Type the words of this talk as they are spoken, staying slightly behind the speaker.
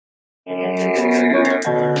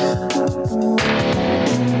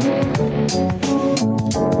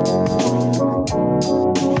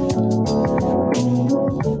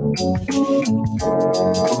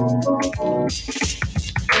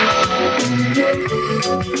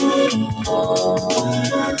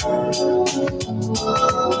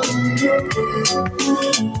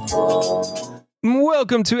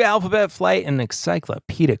Welcome to Alphabet Flight, an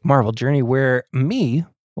encyclopedic Marvel journey where me,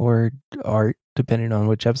 or Art, depending on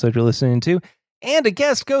which episode you're listening to, and a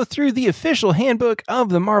guest go through the official handbook of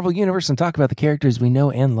the Marvel Universe and talk about the characters we know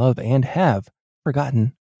and love and have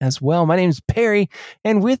forgotten as well. My name is Perry,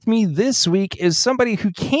 and with me this week is somebody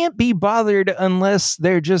who can't be bothered unless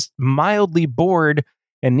they're just mildly bored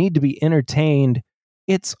and need to be entertained.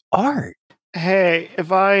 It's Art. Hey,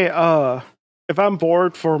 if I'm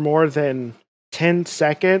bored for more than 10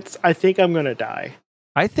 seconds, I think I'm going to die.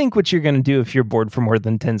 I think what you're going to do if you're bored for more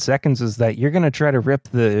than 10 seconds is that you're going to try to rip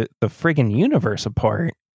the friggin' universe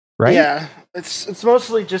apart, right? Yeah, it's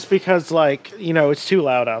mostly just because, it's too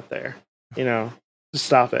loud out there. Just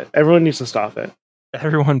stop it. Everyone needs to stop it.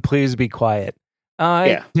 Everyone, please be quiet.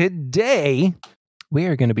 Today, we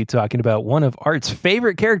are going to be talking about one of Art's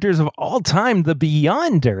favorite characters of all time, the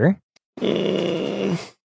Beyonder.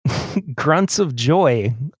 Grunts of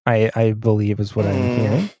joy, I believe is what I'm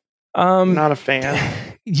hearing. Not a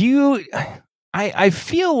fan. I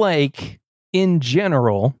feel like in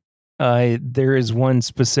general, there is one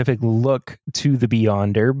specific look to the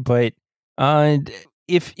Beyonder, but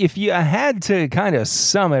if you had to kind of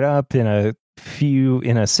sum it up in a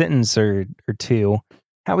sentence or two,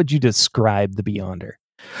 how would you describe the Beyonder?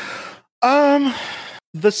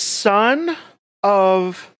 The son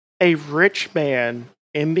of a rich man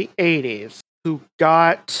in the 80s who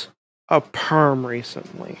got a perm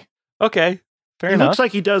recently. Okay, fair enough. He looks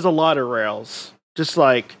like he does a lot of rails. Just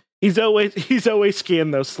like he's always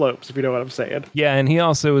skiing those slopes, if you know what I'm saying. Yeah, and he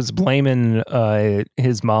also is blaming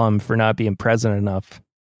his mom for not being present enough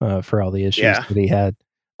for all the issues that he had.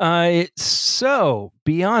 So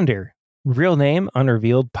Beyonder, real name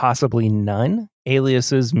unrevealed, possibly none.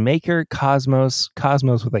 Aliases Maker, Cosmos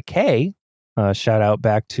with a K. Shout out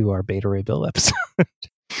back to our Beta Ray Bill episode.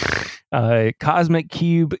 Cosmic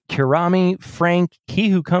Cube, Kirami, Frank, He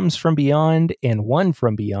Who Comes From Beyond, and One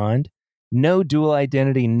From Beyond. No dual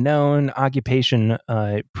identity known. Occupation,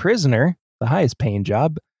 prisoner, the highest paying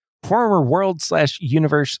job. Former world /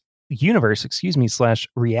 universe,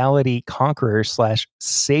 / reality conqueror /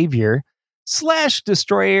 savior /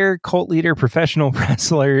 destroyer, cult leader, professional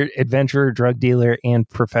wrestler, adventurer, drug dealer, and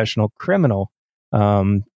professional criminal.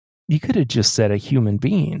 You could have just said a human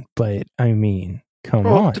being, but I mean, come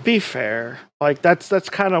on. To be fair, that's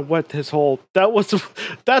kind of what that's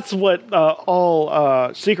what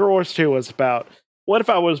all Secret Wars 2 was about. What if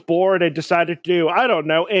I was bored and decided to do, I don't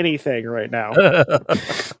know, anything right now?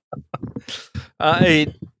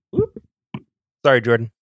 Sorry,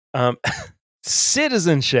 Jordan.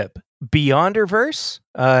 Citizenship, Beyonderverse,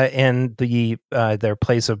 and their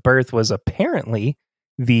place of birth was apparently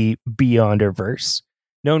the Beyonderverse.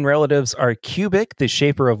 Known relatives are Cubic, the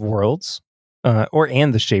Shaper of Worlds,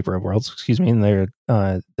 and the Shaper of Worlds, and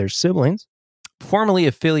their siblings. Formerly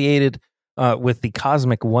affiliated with the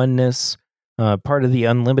Cosmic Oneness, part of the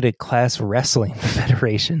Unlimited Class Wrestling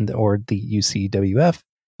Federation, or the UCWF.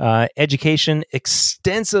 Education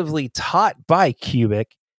extensively taught by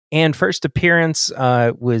Cubic, and first appearance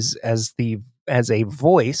was as a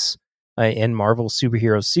voice in Marvel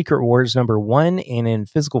Superhero Secret Wars #1, and in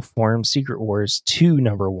physical form Secret Wars 2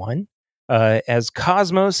 #1, as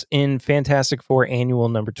Cosmos in Fantastic Four Annual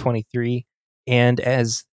 #23, and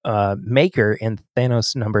as Maker in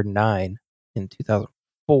Thanos #9 in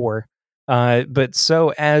 2004. But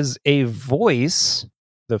so as a voice,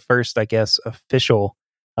 the first, I guess, official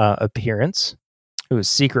appearance, it was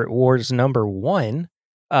Secret Wars #1,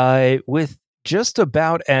 with just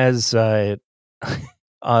about as a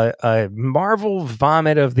Marvel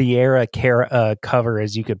vomit of the era cover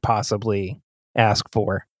as you could possibly ask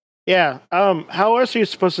for. Yeah. How else are you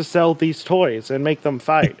supposed to sell these toys and make them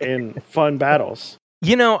fight in fun battles?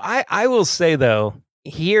 I will say though,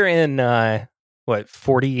 here in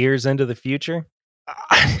 40 years into the future,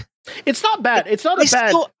 it's not bad. It's not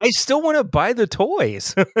I still want to buy the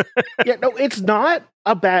toys. Yeah, no, it's not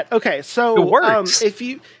a bad. Okay, so it works. If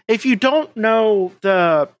you don't know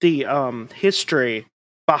the history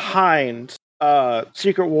behind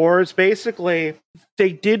Secret Wars, basically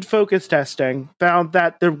they did focus testing, found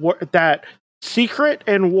that that secret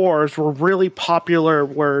and wars were really popular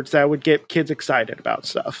words that would get kids excited about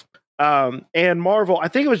stuff. And Marvel, I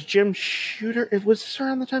think it was Jim Shooter. It was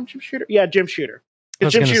around the time Jim Shooter. Yeah, Jim Shooter.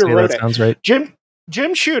 Jim Shooter wrote it. Sounds right. Jim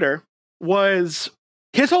Shooter was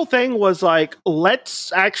his whole thing was like,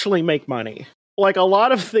 let's actually make money. Like a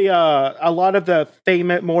lot of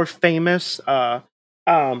the more famous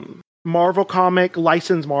Marvel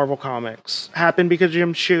licensed Marvel comics happened because of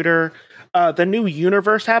Jim Shooter. The new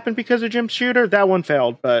universe happened because of Jim Shooter. That one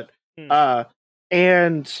failed, but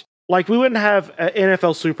and like we wouldn't have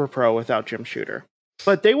NFL Super Pro without Jim Shooter.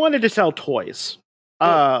 But they wanted to sell toys.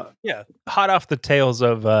 Hot off the tails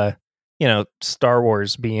of Star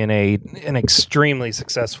Wars being an extremely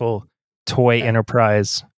successful toy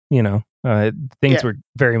enterprise. Things were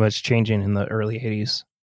very much changing in the early 80s.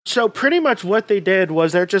 So pretty much what they did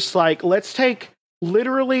was they're just like, let's take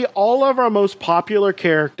literally all of our most popular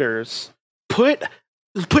characters, put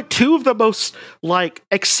two of the most like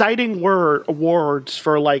exciting awards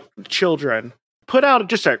for like children, put out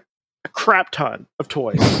just a crap ton of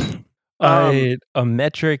toys. A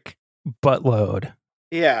metric buttload.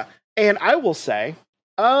 Yeah. And I will say,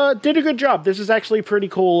 did a good job. This is actually pretty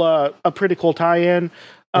cool, a pretty cool tie-in.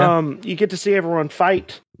 You get to see everyone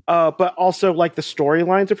fight, but also like the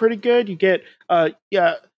storylines are pretty good. You get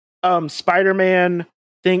Spider-Man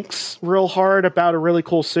thinks real hard about a really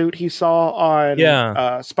cool suit he saw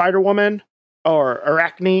on Spider-Woman or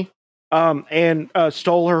Arachne, and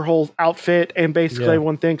stole her whole outfit, and basically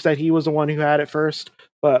everyone thinks that he was the one who had it first,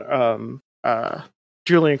 but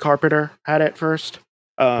Julian Carpenter had it first.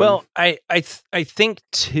 Well, I think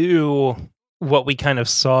too, what we kind of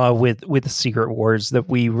saw with the Secret Wars that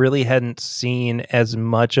we really hadn't seen as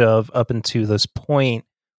much of up until this point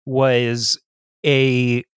was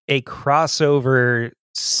a crossover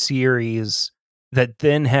series that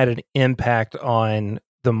then had an impact on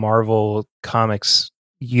the Marvel Comics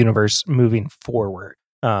universe moving forward.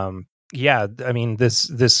 I mean this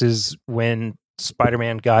is when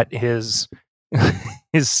Spider-Man got his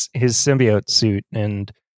his symbiote suit,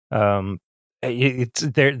 and it's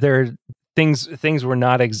there things were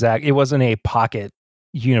not exact. It wasn't a pocket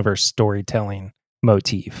universe storytelling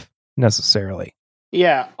motif necessarily.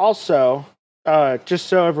 Yeah. Also, just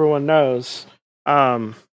so everyone knows,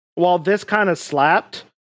 while this kind of slapped,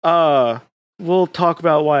 we'll talk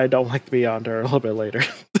about why I don't like the Beyonder a little bit later.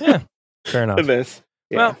 Yeah, fair enough. This.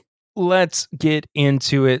 Yeah. Well, let's get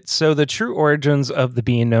into it. So the true origins of the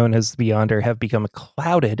being known as the Beyonder have become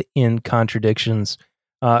clouded in contradictions.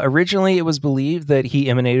 Originally, it was believed that he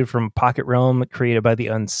emanated from a pocket realm created by the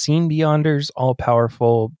unseen Beyonders,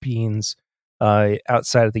 all-powerful beings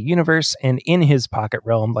outside of the universe. And in his pocket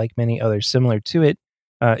realm, like many others similar to it,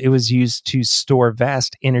 it was used to store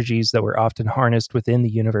vast energies that were often harnessed within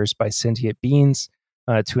the universe by sentient beings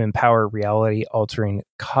to empower reality-altering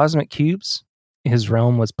cosmic cubes. His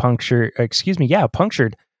realm was punctured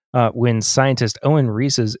when scientist Owen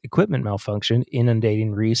Reese's equipment malfunctioned,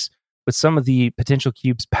 inundating Reese with some of the potential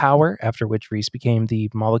cube's power, after which Reese became the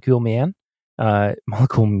Molecule Man.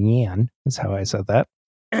 Molecule Man is how I said that.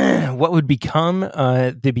 What would become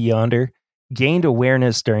the Beyonder gained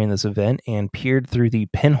awareness during this event and peered through the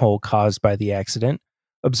pinhole caused by the accident,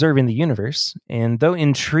 observing the universe. And though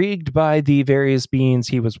intrigued by the various beings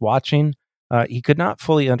he was watching, he could not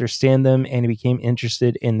fully understand them, and he became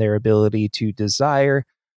interested in their ability to desire,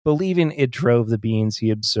 believing it drove the beings he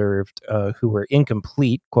observed, who were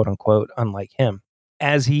incomplete, quote unquote, unlike him.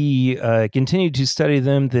 As he continued to study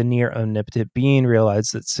them, the near omnipotent being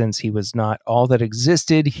realized that since he was not all that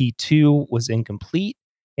existed, he too was incomplete,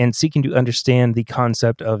 and seeking to understand the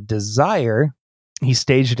concept of desire, he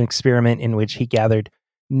staged an experiment in which he gathered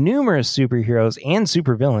numerous superheroes and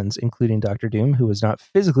supervillains, including Doctor Doom, who was not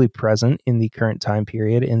physically present in the current time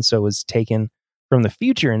period and so was taken from the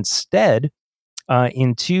future instead,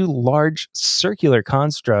 in two large circular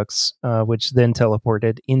constructs, which then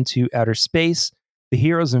teleported into outer space. The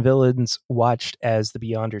heroes and villains watched as the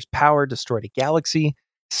Beyonder's power destroyed a galaxy,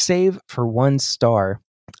 save for one star,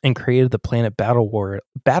 and created the planet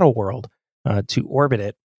Battleworld to orbit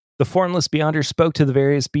it. The formless Beyonder spoke to the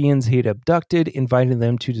various beings he had abducted, inviting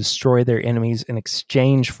them to destroy their enemies in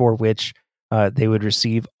exchange for which they would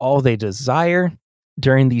receive all they desire.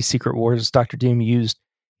 During the Secret Wars, Dr. Doom used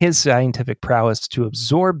his scientific prowess to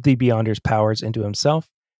absorb the Beyonder's powers into himself.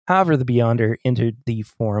 However, the Beyonder entered the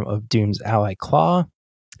form of Doom's ally Claw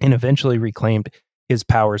and eventually reclaimed his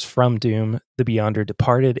powers from Doom. The Beyonder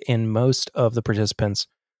departed, and most of the participants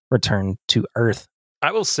returned to Earth.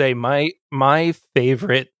 I will say my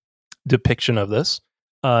favorite depiction of this,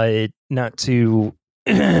 not to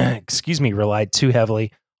rely too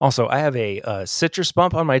heavily. Also, I have a citrus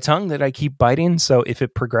bump on my tongue that I keep biting, so if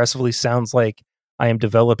it progressively sounds like I am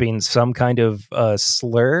developing some kind of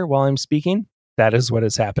slur while I'm speaking, that is what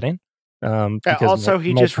is happening. Also,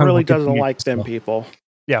 he just really doesn't like them people.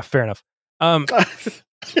 Yeah, fair enough.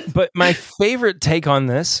 But my favorite take on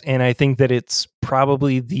this, and I think that it's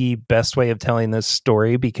probably the best way of telling this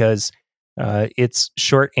story because it's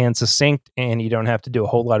short and succinct, and you don't have to do a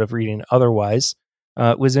whole lot of reading otherwise,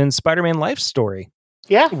 was in Spider-Man Life Story.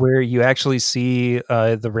 Yeah. Where you actually see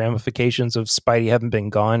the ramifications of Spidey having been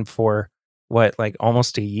gone for,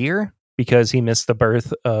 almost a year because he missed the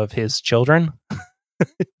birth of his children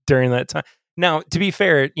during that time. Now, to be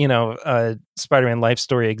fair, Spider-Man Life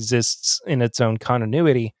Story exists in its own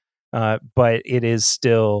continuity, but it is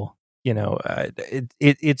still,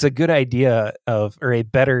 it's a good idea or a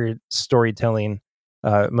better storytelling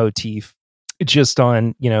motif just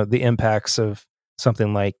on, the impacts of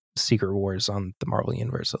something like Secret Wars on the Marvel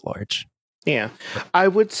Universe at large. Yeah. I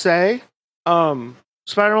would say Spider-Man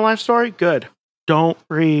Life Story, good. Don't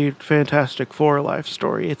read Fantastic Four Life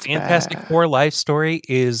Story. It's Fantastic bad. Four Life Story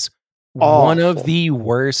is Awful. one of the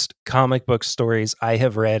worst comic book stories I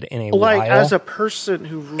have read in a while. As a person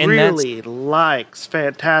who really likes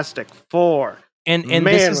Fantastic Four, and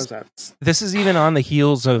this is even on the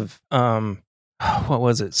heels of what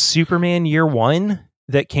was it? Superman Year One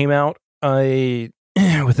that came out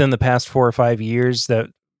within the past 4 or 5 years that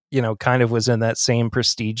kind of was in that same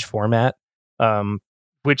prestige format,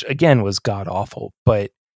 which again was god awful.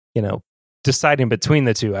 But deciding between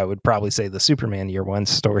the two, I would probably say the Superman Year One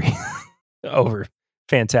story over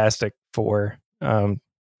Fantastic Four.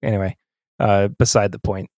 Anyway, beside the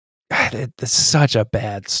point. God, it's such a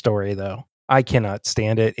bad story, though. I cannot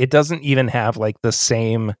stand it. It doesn't even have the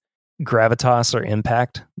same gravitas or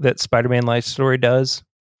impact that Spider-Man Life Story does.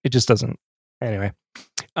 It just doesn't. Anyway,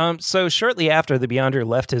 so shortly after, the Beyonder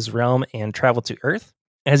left his realm and traveled to Earth.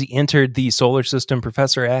 As he entered the solar system,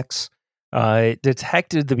 Professor X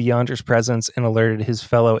detected the Beyonder's presence and alerted his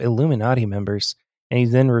fellow Illuminati members. And he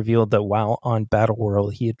then revealed that while on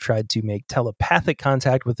Battleworld, he had tried to make telepathic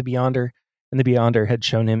contact with the Beyonder, and the Beyonder had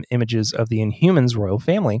shown him images of the Inhumans royal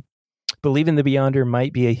family. Believing the Beyonder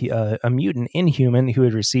might be a mutant Inhuman who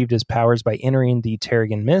had received his powers by entering the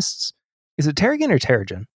Terrigen Mists. Is it Terrigen or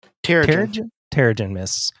Terrigen? Terrigen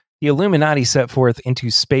Mists. The Illuminati set forth into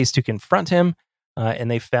space to confront him,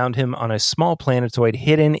 and they found him on a small planetoid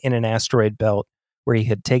hidden in an asteroid belt where he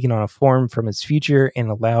had taken on a form from his future and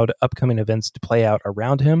allowed upcoming events to play out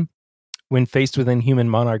around him. When faced with Inhuman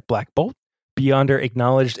Monarch Black Bolt, Beyonder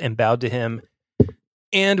acknowledged and bowed to him.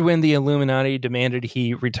 And when the Illuminati demanded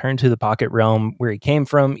he return to the Pocket Realm where he came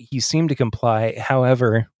from, he seemed to comply.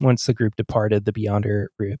 However, once the group departed, the Beyonder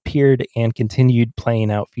reappeared and continued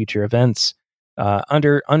playing out future events.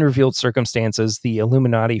 Under unrevealed circumstances, the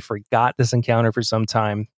Illuminati forgot this encounter for some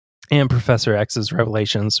time, and Professor X's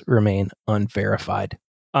revelations remain unverified.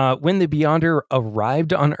 When the Beyonder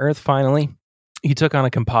arrived on Earth finally, he took on a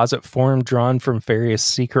composite form drawn from various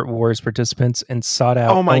Secret Wars participants and sought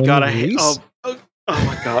out. Oh my god!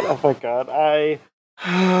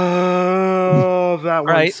 That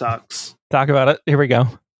one sucks. Talk about it. Here we go.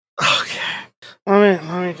 Okay, let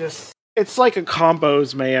me just. It's like a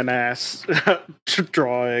combos man ass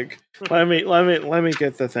drawing. Let me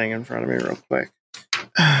get the thing in front of me real quick.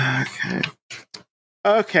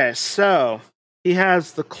 Okay. So he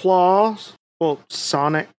has the claws,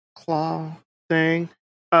 sonic claw thing.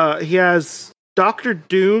 He has Dr.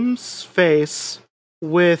 Doom's face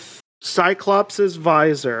with Cyclops'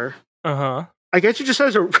 visor. I guess he just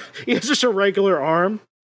has a regular arm.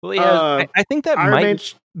 Well, yeah, I think that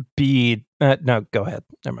might be. No, go ahead.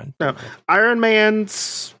 Never mind. No, Iron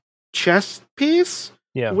Man's chest piece,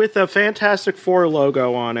 with a Fantastic Four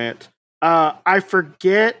logo on it. I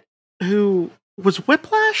forget who was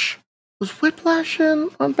Whiplash. Was Whiplash on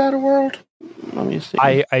Battleworld? Let me see.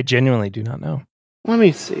 I genuinely do not know. Let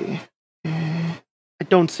me see. I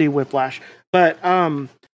don't see Whiplash, but then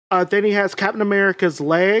he has Captain America's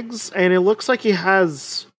legs, and it looks like he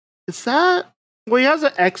has. Is that? Well, he has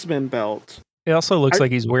an X-Men belt. It also looks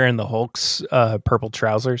like he's wearing the Hulk's purple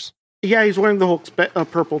trousers. Yeah, he's wearing the Hulk's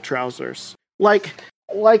purple trousers. Like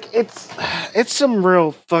it's some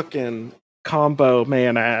real fucking combo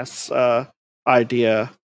man ass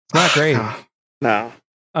idea. It's not great. No.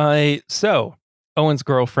 So Owen's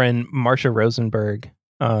girlfriend Marsha Rosenberg,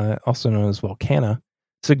 also known as Volcana,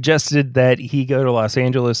 suggested that he go to Los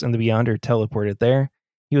Angeles, and the Beyonder teleported there.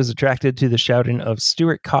 He was attracted to the shouting of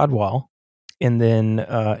Stuart Codwall. And then,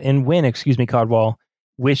 when Codwall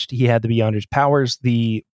wished he had the Beyonder's powers,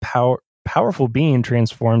 the powerful being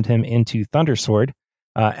transformed him into Thundersword.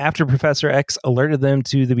 After Professor X alerted them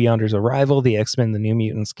to the Beyonder's arrival, the X-Men, the New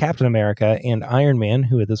Mutants, Captain America, and Iron Man,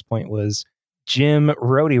 who at this point was Jim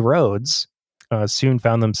Rhodey Rhodes, soon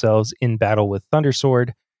found themselves in battle with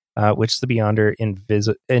Thundersword, which the Beyonder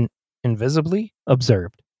invisibly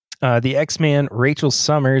observed. The X-Man Rachel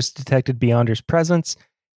Summers detected Beyonder's presence,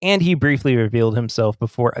 and he briefly revealed himself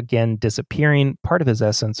before again disappearing. Part of his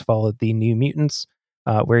essence followed the New Mutants,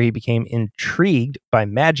 where he became intrigued by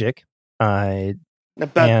magic.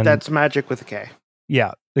 That's magic with a K.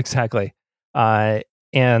 Yeah, exactly.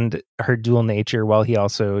 And her dual nature, while he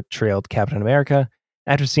also trailed Captain America.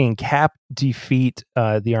 After seeing Cap defeat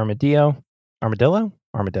the Armadillo. I'm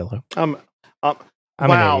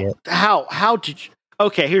wow. an idiot. How did you?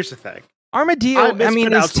 Okay, here's the thing. Armadillo,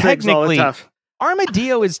 is technically tough.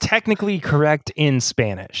 Armadillo is technically correct in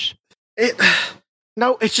Spanish.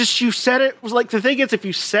 No, it's just you said it was like the thing is if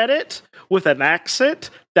you said it with an accent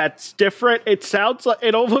that's different. It sounds like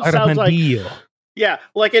it almost sounds like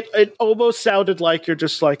like it almost sounded like you're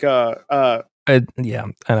just like yeah, I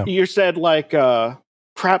know. You said like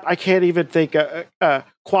crap. I can't even think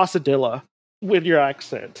Quasadilla with your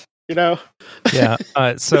accent. You know? Yeah.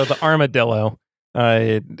 So the Armadillo.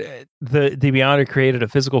 The Beyonder created a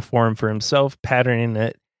physical form for himself, patterning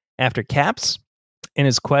it after Cap's. In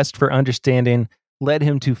his quest for understanding led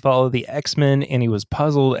him to follow the X-Men, and he was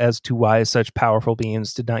puzzled as to why such powerful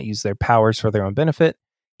beings did not use their powers for their own benefit.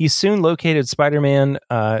 He soon located Spider-Man,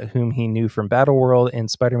 whom he knew from Battleworld,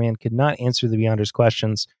 and Spider-Man could not answer the Beyonder's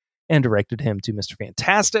questions and directed him to Mr.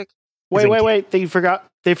 Fantastic. Wait. They forgot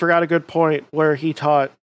a good point where he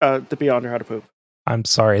taught the Beyonder how to poop. I'm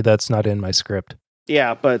sorry, that's not in my script.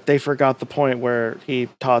 Yeah, but they forgot the point where he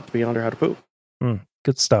taught the Beyonder how to poop.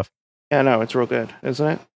 Good stuff. Yeah, no, it's real good, isn't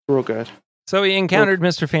it? Real good. So he encountered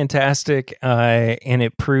Mr. Fantastic, and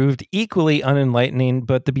it proved equally unenlightening,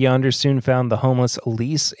 but the Beyonders soon found the homeless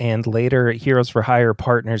Elise and later Heroes for Hire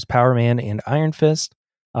partners Power Man and Iron Fist,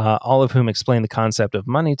 all of whom explained the concept of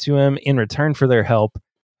money to him. In return for their help,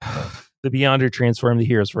 the Beyonder transformed the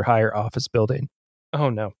Heroes for Hire office building,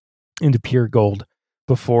 into pure gold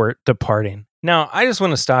before departing. Now, I just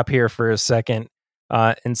want to stop here for a second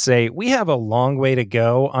and say we have a long way to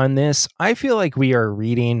go on this. I feel like we are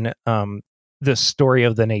reading the story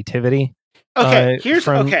of the Nativity. Okay,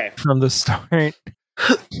 from the start.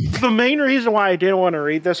 The main reason why I didn't want to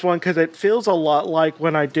read this one because it feels a lot like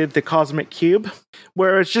when I did the Cosmic Cube,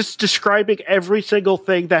 where it's just describing every single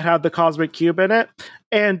thing that had the Cosmic Cube in it.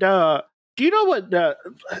 And do you know what?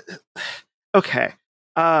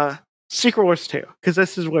 Secret Wars 2, because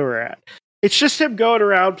this is where we're at. It's just him going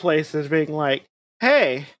around places being like,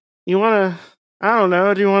 hey, you want to, I don't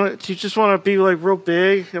know, do you just want to be like real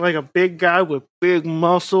big, like a big guy with big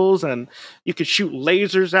muscles and you can shoot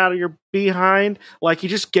lasers out of your behind? Like he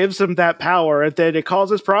just gives him that power and then it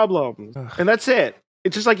causes problems. Ugh. And that's it.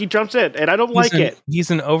 It's just like he jumps in and I don't like it. He's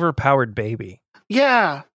an overpowered baby.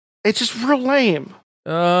 Yeah. It's just real lame.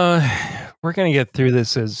 We're going to get through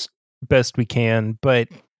this as best we can, but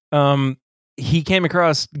he came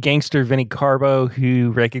across gangster Vinnie Carbo,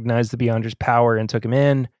 who recognized the Beyonder's power and took him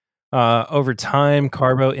in. Over time,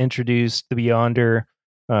 Carbo introduced the Beyonder,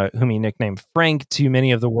 whom he nicknamed Frank, to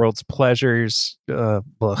many of the world's pleasures. And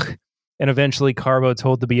eventually, Carbo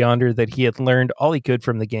told the Beyonder that he had learned all he could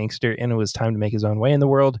from the gangster, and it was time to make his own way in the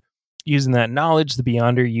world. Using that knowledge, the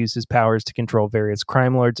Beyonder used his powers to control various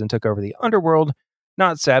crime lords and took over the underworld.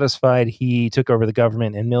 Not satisfied, he took over the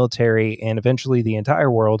government and military, and eventually the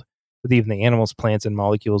entire world, with even the animals, plants, and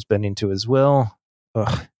molecules bending to his will.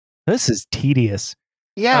 Ugh, this is tedious.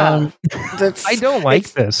 Yeah, I don't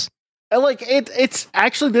like this. Like it's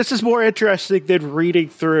actually this is more interesting than reading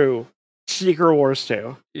through Secret Wars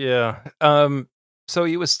 2. Yeah. So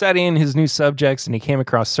he was studying his new subjects, and he came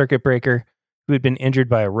across Circuit Breaker, who had been injured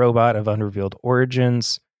by a robot of unrevealed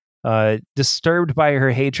origins. Disturbed by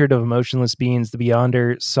her hatred of emotionless beings, the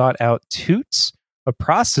Beyonder sought out Toots, a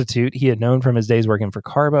prostitute he had known from his days working for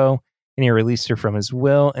Carbo, and he released her from his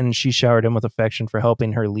will, and she showered him with affection for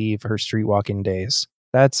helping her leave her streetwalking days.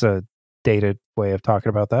 That's a dated way of talking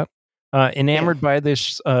about that. Enamored by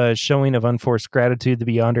this showing of unforced gratitude, the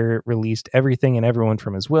Beyonder released everything and everyone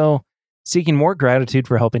from his will. Seeking more gratitude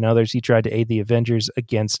for helping others, he tried to aid the Avengers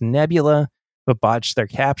against Nebula, but botched their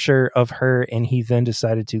capture of her, and he then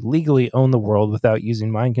decided to legally own the world without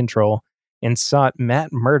using mind control and sought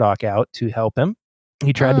Matt Murdock out to help him.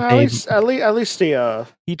 He tried to pay. At least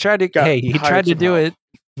he tried to do it.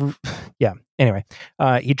 Yeah. Anyway,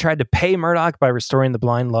 he tried to pay Murdock by restoring the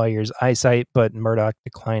blind lawyer's eyesight, but Murdock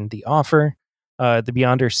declined the offer. The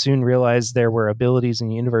Beyonder soon realized there were abilities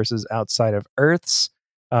in universes outside of Earth's,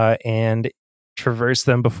 and traversed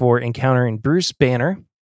them before encountering Bruce Banner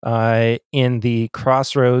in the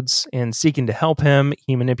Crossroads. And seeking to help him,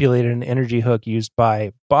 he manipulated an energy hook used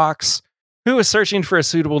by Box, who was searching for a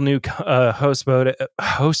suitable new host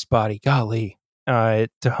body, to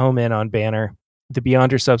home in on Banner. The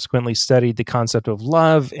Beyonder subsequently studied the concept of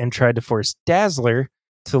love and tried to force Dazzler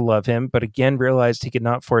to love him, but again realized he could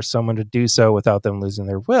not force someone to do so without them losing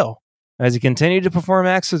their will. As he continued to perform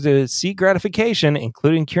acts to seek gratification,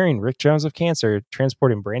 including curing Rick Jones of cancer,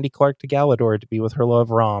 transporting Brandy Clark to Galador to be with her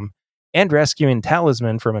love Rom, and rescuing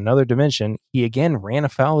Talisman from another dimension, he again ran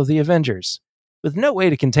afoul of the Avengers. With no way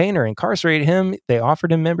to contain or incarcerate him, they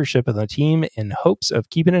offered him membership in the team in hopes of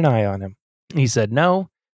keeping an eye on him. He said no,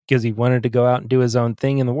 because he wanted to go out and do his own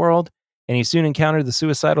thing in the world, and he soon encountered the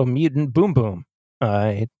suicidal mutant Boom Boom,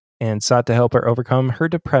 and sought to help her overcome her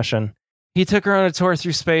depression. He took her on a tour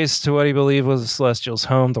through space to what he believed was the Celestials'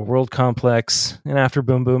 home, the World Complex, and after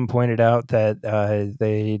Boom Boom pointed out that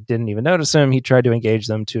they didn't even notice him, he tried to engage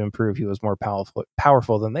them to improve he was more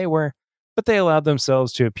powerful than they were, but they allowed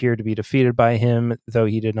themselves to appear to be defeated by him, though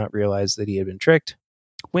he did not realize that he had been tricked.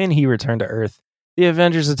 When he returned to Earth, the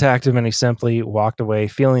Avengers attacked him and he simply walked away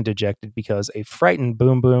feeling dejected because a frightened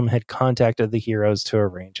Boom Boom had contacted the heroes to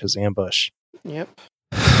arrange his ambush. Yep.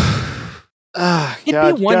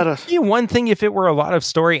 It'd be one thing if it were a lot of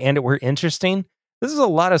story and it were interesting. This is a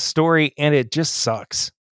lot of story and it just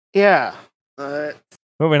sucks. Yeah.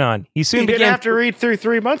 Moving on. He didn't have to read through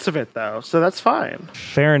 3 months of it, though, so that's fine.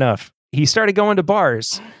 Fair enough. He started going to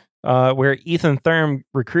bars, where Ethan Thurm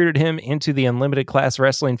recruited him into the Unlimited Class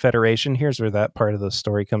Wrestling Federation. Here's where that part of the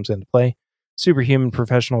story comes into play. Superhuman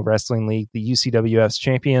Professional Wrestling League, the UCWF's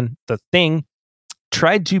champion, The Thing,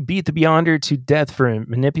 tried to beat the Beyonder to death for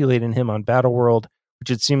manipulating him on Battle World, which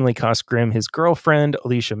had seemingly cost Grimm his girlfriend,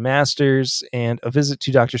 Alicia Masters, and a visit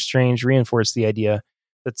to Doctor Strange reinforced the idea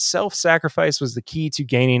that self-sacrifice was the key to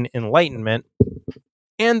gaining enlightenment.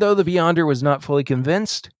 And though the Beyonder was not fully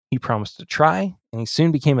convinced, he promised to try, and he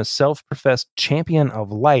soon became a self-professed champion of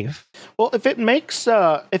life. Well, if it makes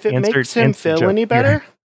him feel any better,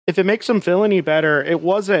 it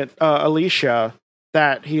wasn't Alicia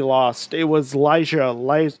that he lost. It was Elijah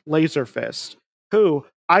Laserfist, who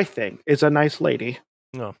I think is a nice lady.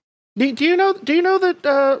 No. Do you know that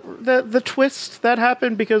the twist that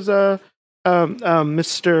happened because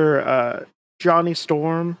Mr. Johnny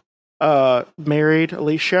Storm married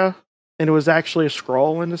Alicia, and it was actually a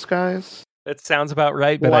Skrull in disguise? That sounds about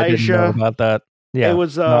right, but I didn't know about that. Yeah, it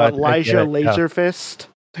was Elijah Laserfist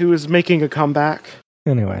who was making a comeback.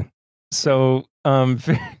 Anyway, so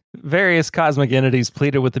various cosmic entities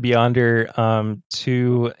pleaded with the Beyonder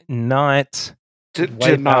to not do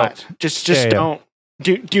not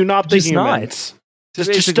the humans.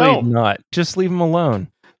 Just don't. Not just leave them alone.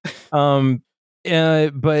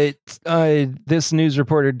 But this news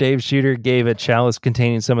reporter Dave Shooter gave a chalice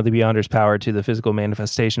containing some of the Beyonder's power to the physical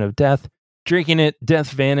manifestation of Death. Drinking it, Death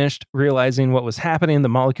vanished. Realizing what was happening, the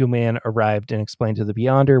Molecule Man arrived and explained to the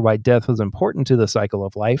Beyonder why Death was important to the cycle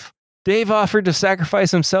of life. Dave offered to sacrifice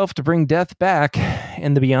himself to bring Death back,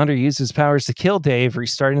 and the Beyonder used his powers to kill Dave,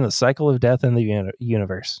 restarting the cycle of death in the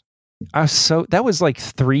universe. That was like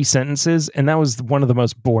 3 sentences, and that was one of the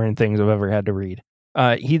most boring things I've ever had to read.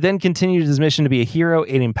 He then continued his mission to be a hero,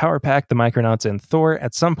 aiding Power Pack, the Micronauts, and Thor.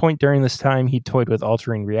 At some point during this time, he toyed with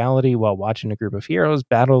altering reality while watching a group of heroes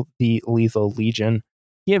battle the Lethal Legion.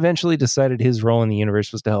 He eventually decided his role in the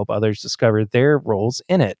universe was to help others discover their roles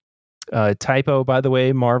in it. Typo, by the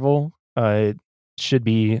way, Marvel should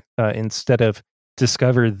be, instead of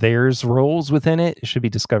discover theirs roles within it, it should be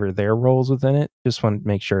discover their roles within it. Just want to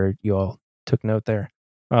make sure you all took note there.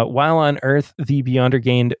 While on Earth, the Beyonder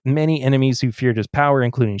gained many enemies who feared his power,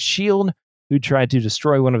 including S.H.I.E.L.D., who tried to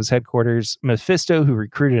destroy one of his headquarters, Mephisto, who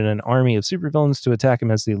recruited an army of supervillains to attack him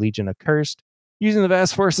as the Legion Accursed, using the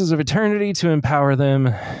vast forces of eternity to empower them,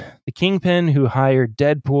 the Kingpin, who hired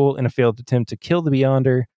Deadpool in a failed attempt to kill the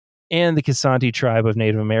Beyonder, and the Kisanti tribe of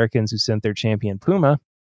Native Americans who sent their champion Puma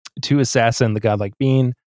to assassin the godlike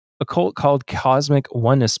being. A cult called Cosmic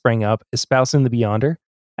Oneness sprang up, espousing the Beyonder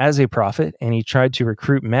as a prophet, and he tried to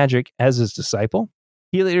recruit Magik as his disciple.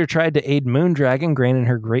 He later tried to aid Moondragon, granting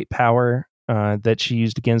her great power that she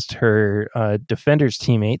used against her Defenders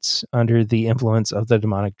teammates under the influence of the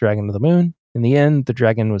demonic Dragon of the Moon. In the end, the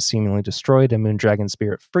dragon was seemingly destroyed and Moondragon's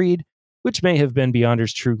spirit freed, which may have been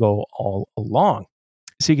Beyonder's true goal all along.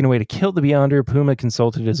 Seeking a way to kill the Beyonder, Puma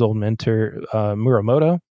consulted his old mentor,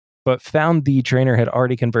 Muramoto, but found the trainer had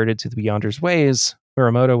already converted to the Beyonder's ways.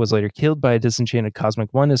 Muramoto was later killed by a disenchanted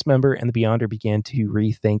Cosmic Oneness member, and the Beyonder began to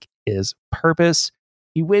rethink his purpose.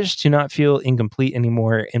 He wished to not feel incomplete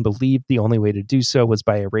anymore and believed the only way to do so was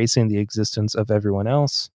by erasing the existence of everyone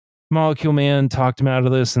else. Molecule Man talked him out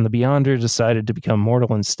of this, and the Beyonder decided to become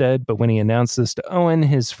mortal instead, but when he announced this to Owen,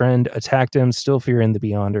 his friend attacked him, still fearing the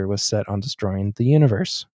Beyonder was set on destroying the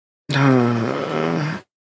universe. I'm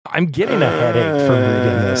getting a headache from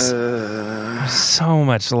reading this. There's so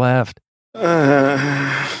much left.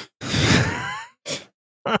 It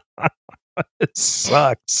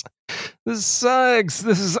sucks. This sucks.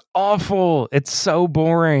 This is awful. It's so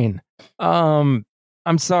boring. I'm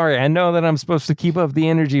sorry. I know that I'm supposed to keep up the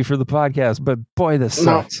energy for the podcast, but boy, this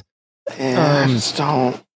sucks. Yeah, I just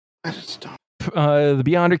don't. The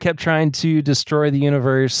Beyonder kept trying to destroy the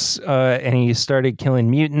universe, and he started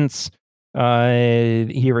killing mutants.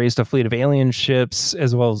 He raised a fleet of alien ships,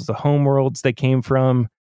 as well as the homeworlds they came from.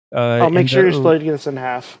 I'll make sure you're splitting this in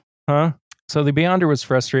half. Huh? So the Beyonder was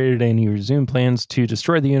frustrated, and he resumed plans to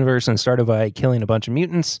destroy the universe and started by killing a bunch of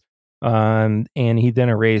mutants. And he then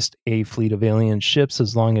erased a fleet of alien ships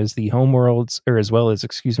as well as the homeworlds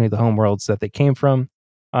that they came from.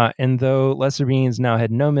 And though lesser beings now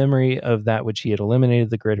had no memory of that which he had eliminated,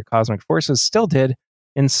 the greater cosmic forces still did.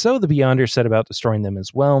 And so the Beyonder set about destroying them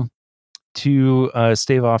as well. To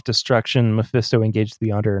stave off destruction, Mephisto engaged the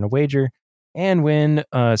Beyonder in a wager. And when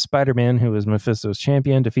Spider-Man, who was Mephisto's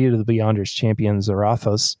champion, defeated the Beyonder's champion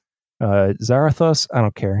Zarathos, I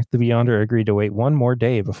don't care, the Beyonder agreed to wait one more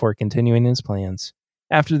day before continuing his plans.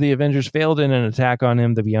 After the Avengers failed in an attack on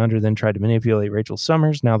him, the Beyonder then tried to manipulate Rachel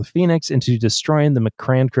Summers, now the Phoenix, into destroying the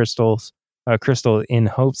Macran crystal in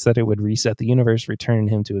hopes that it would reset the universe, returning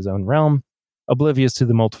him to his own realm, oblivious to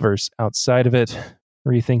the multiverse outside of it.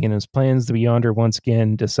 Rethinking his plans, the Beyonder once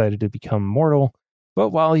again decided to become mortal. But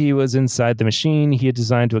while he was inside the machine he had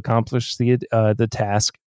designed to accomplish the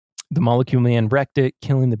task, the Molecule Man wrecked it,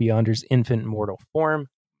 killing the Beyonder's infant mortal form.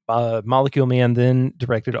 Molecule Man then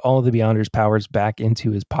directed all of the Beyonder's powers back into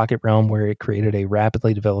his pocket realm, where it created a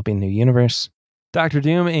rapidly developing new universe. Dr.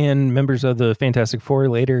 Doom and members of the Fantastic Four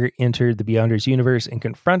later entered the Beyonder's universe and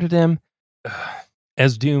confronted him.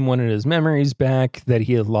 As Doom wanted his memories back that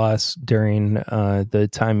he had lost during the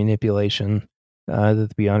time manipulation that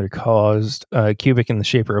the Beyonder caused, Cubic and the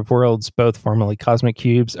Shaper of Worlds, both formerly cosmic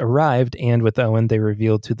cubes, arrived, and with Owen, they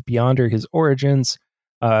revealed to the Beyonder his origins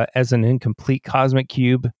as an incomplete cosmic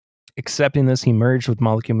cube. Accepting this, he merged with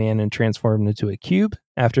Molecule Man and transformed into a cube.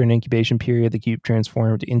 After an incubation period, the cube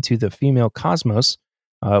transformed into the female Cosmos,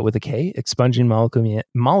 with a K, expunging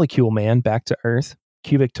Molecule Man back to Earth.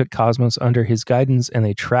 Cubic took Cosmos under his guidance, and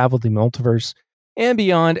they traveled the multiverse and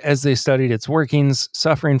beyond as they studied its workings.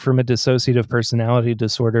 Suffering from a dissociative personality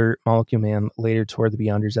disorder, Molecule Man later tore the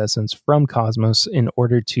Beyonder's essence from Cosmos in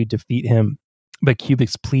order to defeat him. But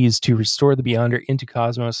Cubic's pleas to restore the Beyonder into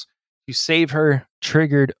Cosmos to save her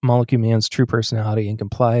triggered Molecule Man's true personality and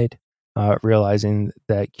complied, realizing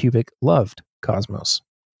that Cubic loved Cosmos.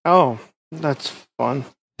 Oh, that's fun.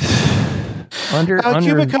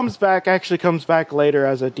 Cubic comes back later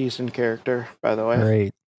as a decent character, by the way.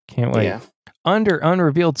 Great. Can't wait. Yeah. Under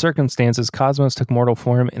unrevealed circumstances, Cosmos took mortal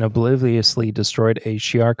form and obliviously destroyed a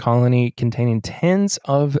Shi'ar colony containing tens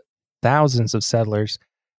of thousands of settlers,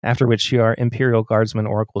 after which Shi'ar Imperial Guardsman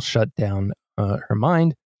Oracle shut down her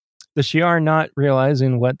mind. The Shi'ar, not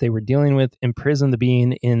realizing what they were dealing with, imprisoned the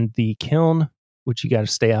being in the kiln, which you got to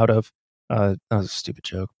stay out of. That was a stupid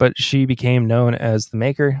joke, but she became known as the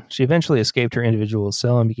Maker. She eventually escaped her individual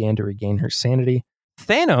cell and began to regain her sanity.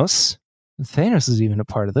 Thanos is even a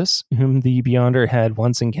part of this, whom the Beyonder had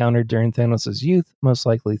once encountered during Thanos' youth, most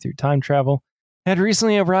likely through time travel, had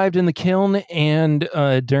recently arrived in the kiln, and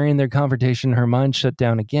during their confrontation, her mind shut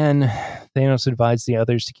down again. Thanos advised the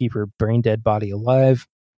others to keep her brain-dead body alive,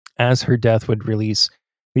 as her death would release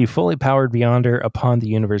the fully powered Beyonder upon the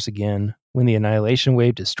universe again. When the Annihilation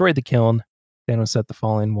Wave destroyed the kiln, Thanos sent the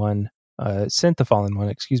Fallen One,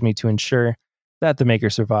 to ensure that the Maker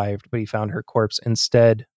survived, but he found her corpse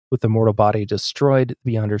instead. With the mortal body destroyed,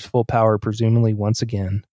 the Beyonder's full power presumably once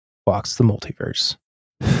again walks the multiverse.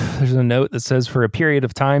 There's a note that says, for a period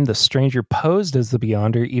of time, the stranger posed as the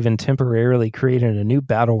Beyonder, even temporarily created a new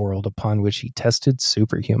battle world upon which he tested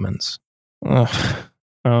superhumans.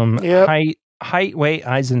 Yep. Height, weight,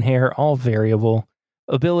 eyes, and hair, all variable.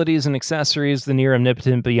 Abilities and accessories, the near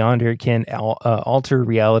omnipotent Beyonder can alter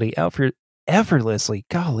reality effortlessly.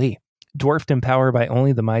 Golly. Dwarfed in power by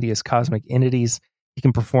only the mightiest cosmic entities, he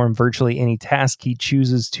can perform virtually any task he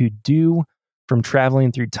chooses to do, from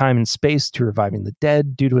traveling through time and space to reviving the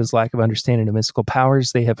dead. Due to his lack of understanding of mystical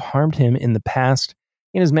powers, they have harmed him in the past.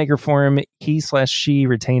 In his Maker form, he/she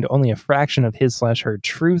retained only a fraction of his/her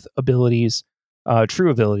true abilities,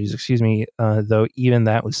 though even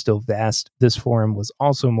that was still vast. This form was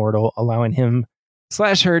also mortal, allowing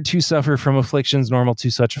him/her to suffer from afflictions normal to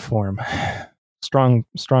such a form. Strong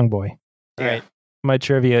boy. Yeah. All right. My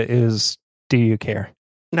trivia is, do you care?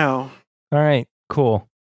 No. All right, cool.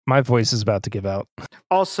 My voice is about to give out.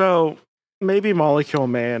 Also, maybe Molecule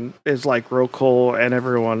Man is like real cool and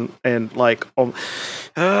everyone and like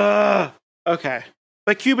Okay.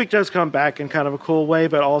 But Cubic does come back in kind of a cool way,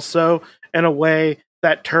 but also in a way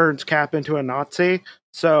that turns Cap into a Nazi.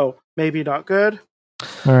 So maybe not good.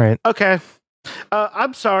 All right. Okay.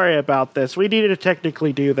 I'm sorry about this. We needed to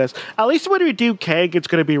technically do this. At least when we do Kang, it's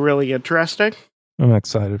going to be really interesting. I'm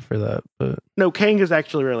excited for that, but no, Kang is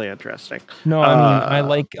actually really interesting. No, I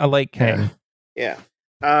mean I like Kang. Yeah.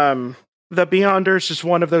 The Beyonders is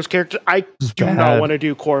one of those characters. I do not want to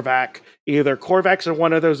do Korvac either. Korvac's are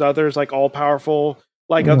one of those others like all powerful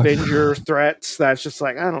like Avenger threats that's just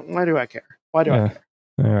like why do I care? Why do I care?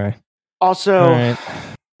 All right. Also,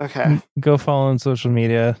 okay. Go follow on social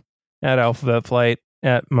media at Alphabet Flight,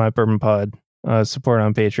 at My Bourbon Pod. Support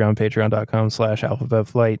on Patreon, patreon.com/Alphabet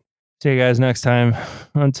Flight. See you guys next time.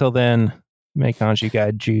 Until then, may Kanji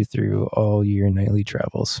guide you through all your nightly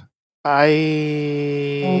travels.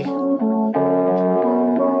 Bye.